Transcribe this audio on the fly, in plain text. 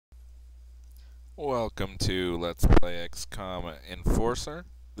Welcome to Let's Play XCOM Enforcer.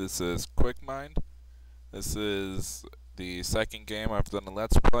 This is QuickMind. This is the second game I've done a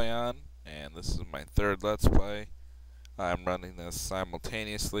Let's Play on, and this is my third Let's Play. I'm running this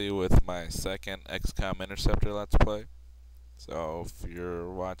simultaneously with my second XCOM Interceptor Let's Play. So if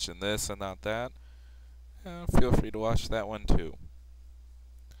you're watching this and not that, feel free to watch that one too.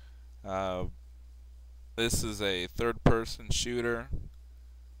 Uh, this is a third-person shooter.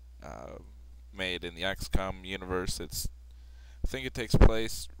 Made in the XCOM universe. I think it takes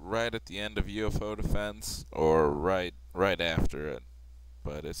place right at the end of UFO Defense, or right after it,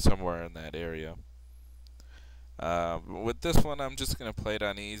 but it's somewhere in that area. With this one, I'm just gonna play it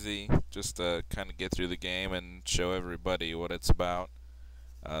on easy, just to kind of get through the game and show everybody what it's about.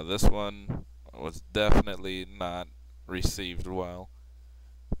 This one was definitely not received well,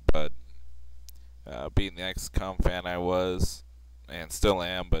 but being the XCOM fan I was, and still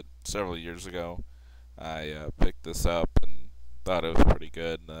am, but several years ago, I picked this up and thought it was pretty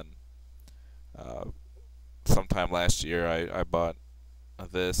good. And then sometime last year, I bought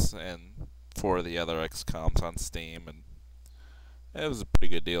this and 4 of the other XCOMs on Steam, and it was a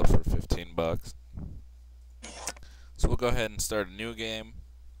pretty good deal for 15 bucks. So we'll go ahead and start a new game.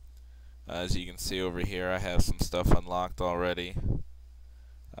 As you can see over here, I have some stuff unlocked already.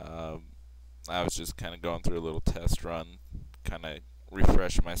 I was just kind of going through a little test run, kind of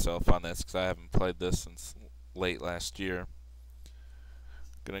refresh myself on this because I haven't played this since late last year.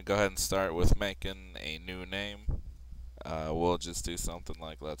 Gonna go ahead and start with making a new name. We'll just do something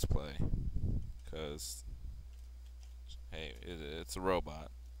like Let's Play, because hey, it's a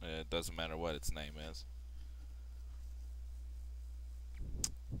robot. It doesn't matter what its name is.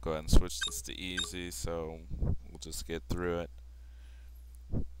 Go ahead and switch this to easy, so we'll just get through it.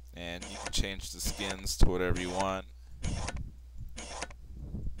 And you can change the skins to whatever you want.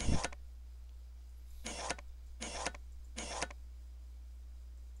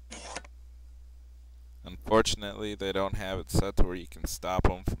 Unfortunately, they don't have it set to where you can stop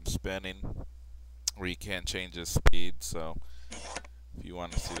them from spinning, or you can't change the speed, so if you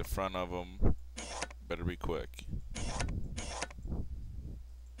want to see the front of them, better be quick.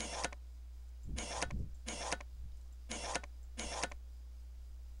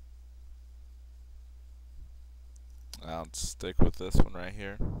 I'll stick with this one right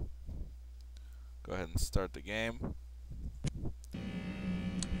here. Go ahead and start the game.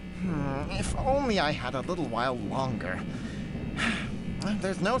 If only I had a little while longer.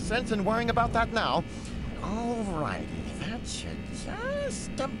 There's no sense in worrying about that now. Alrighty, that should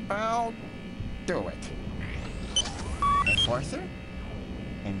just about do it. Enforcer?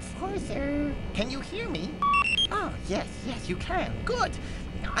 Enforcer? Can you hear me? Ah, yes, you can. Good.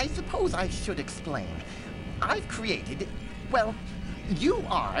 I suppose I should explain. I've created, well, you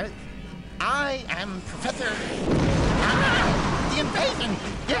are. I am Professor... Ah! The invasion!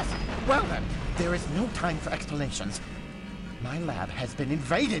 Yes! Well then, there is no time for explanations. My lab has been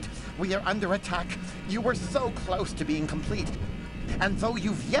invaded. We are under attack. You were so close to being complete. And though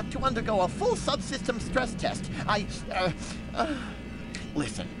you've yet to undergo a full subsystem stress test,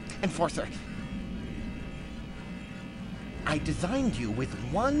 Listen, Enforcer. I designed you with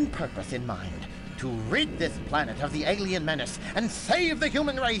one purpose in mind. To rid this planet of the alien menace and save the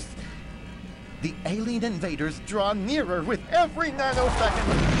human race. The alien invaders draw nearer with every nanosecond.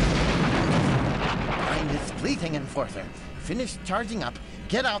 Time is fleeting, Enforcer. Finish charging up,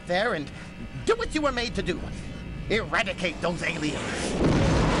 get out there, and do what you were made to do. Eradicate those aliens.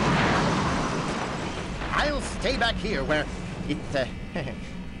 I'll stay back here where it's,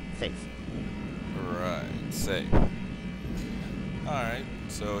 safe. Right, safe. Alright,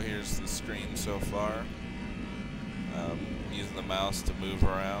 so here's the screen so far. Using the mouse to move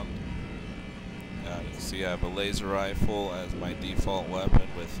around. You can see I have a laser rifle as my default weapon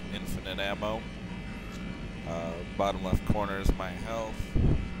with infinite ammo. Bottom left corner is my health.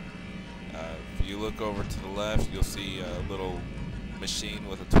 If you look over to the left, you'll see a little machine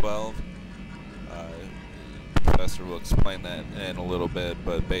with a 12. The professor will explain that in a little bit,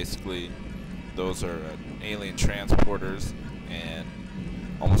 but basically those are alien transporters, and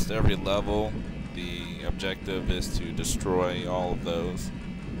almost every level the objective is to destroy all of those,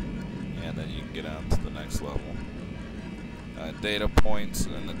 and then you can get on to the next level. Data points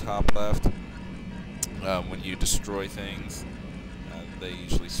in the top left. When you destroy things, they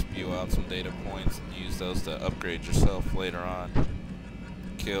usually spew out some data points, and use those to upgrade yourself later on.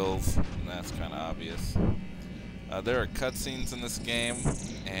 Kills, and that's kind of obvious. There are cutscenes in this game,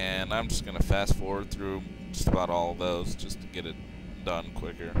 and I'm just going to fast forward through just about all of those just to get it done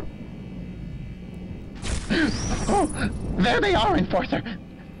quicker. Oh, there they are, Enforcer.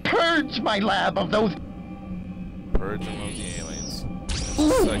 Purge my lab of those... Purge them of the aliens.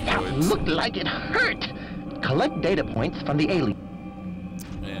 Ooh, that Psychoids. looked like it hurt. Collect data points from the alien.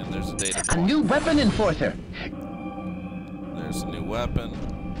 And there's a data A point. new weapon enforcer. There's a new weapon.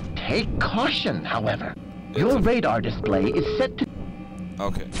 Take caution, however. It's Your a- radar display is set to...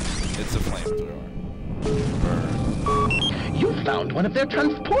 Okay. It's a flamethrower. Burn. You found one of their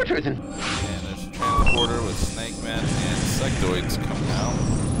transporters and... And there's a transporter with Snake Men and Sectoids coming out.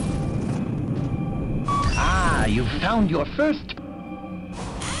 Ah, you found your first...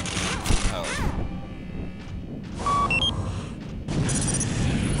 Health.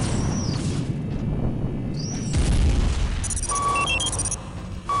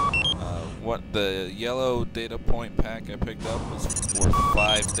 What the yellow data point pack I picked up was worth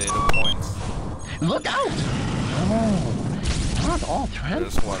 5 data points. Look out! Oh, not all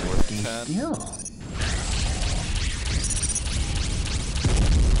There's one worth transporters 10. still.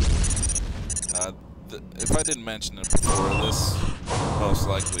 If I didn't mention it before, this most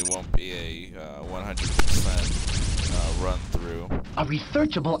likely won't be a 100% run through. A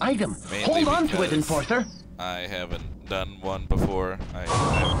researchable item. Mainly Hold on to it, because Enforcer. I haven't done one before. I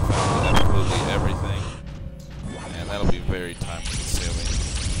haven't found absolutely everything, and that'll be very time consuming.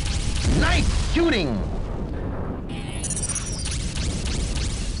 Nice shooting!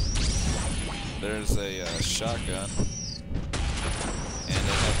 There's a shotgun, and it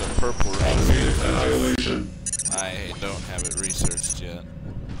has a purple ring. I don't have it researched yet.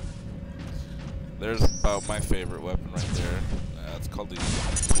 There's about my favorite weapon right there. It's called the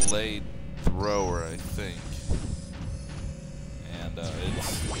Blade Thrower, I think. And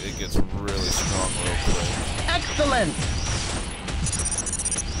it gets really strong real quick. Excellent!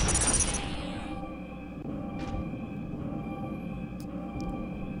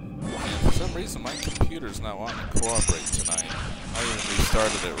 And for some reason, my computer's not wanting to cooperate tonight. I even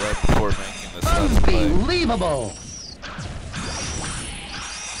restarted it right before making this let's play. Unbelievable!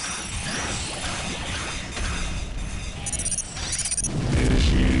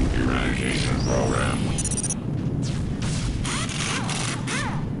 Initiating eradication program.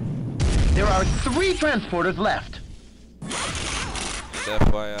 There are 3 transporters left. And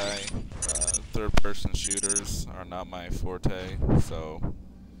FYI, third-person shooters are not my forte, so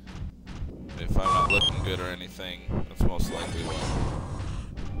if I'm not looking good or anything, that's most likely why.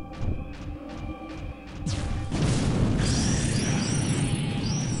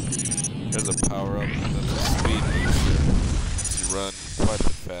 There's a power-up that's a speed booster. You run quite a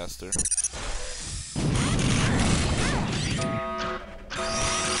bit faster.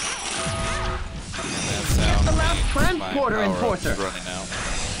 And that sound The last means transporter my power-up's enforcer. running out.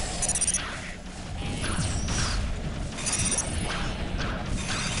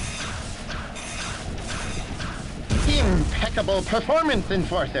 Impeccable performance,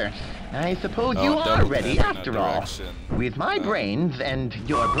 Enforcer. I suppose you are double ready tap in after that all. direction. With my brains and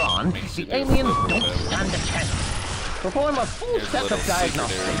your brawn, Makes you the do aliens flip don't whatever. stand a chance. Perform a full Here's a set little of secret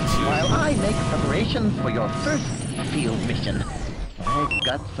diagnostics area, too. while I make preparations for your first field mission. I've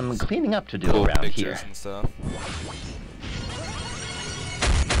got some cleaning up to do Cool around pictures here. and stuff.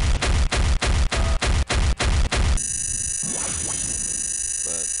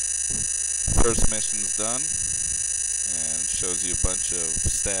 But first mission's done, and shows you a bunch of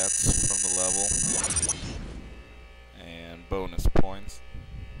stats from the level and bonus points.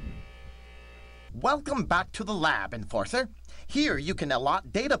 Welcome back to the lab, Enforcer. Here you can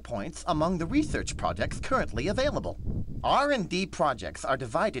allot data points among the research projects currently available. R&D projects are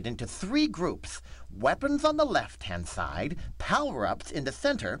divided into 3 groups: weapons on the left-hand side, power-ups in the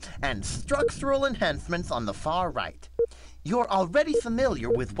center, and structural enhancements on the far right. You're already familiar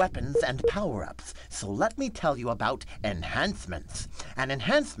with weapons and power-ups, so let me tell you about enhancements. An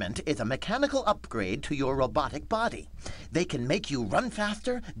enhancement is a mechanical upgrade to your robotic body. They can make you run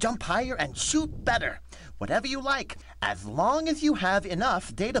faster, jump higher, and shoot better. Whatever you like, as long as you have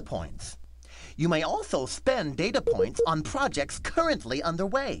enough data points. You may also spend data points on projects currently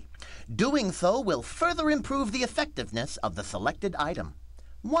underway. Doing so will further improve the effectiveness of the selected item.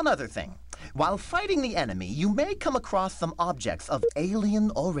 One other thing. While fighting the enemy, you may come across some objects of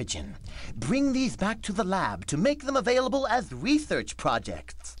alien origin. Bring these back to the lab to make them available as research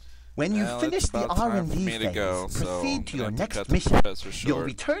projects. When you Well, finish it's the about time for R&D me to phase, go, so proceed I'm to gonna your have to next cut the mission. professor You'll short.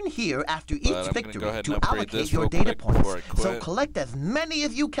 return here after But each I'm gonna victory go ahead to and upgrade allocate this your real data quick points. before I So quit. collect as many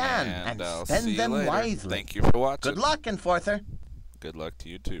as you can And and I'll spend see you them later. wisely. Thank you for watching. Good luck, Enforcer. Good luck to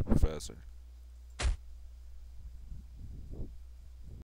you too, Professor.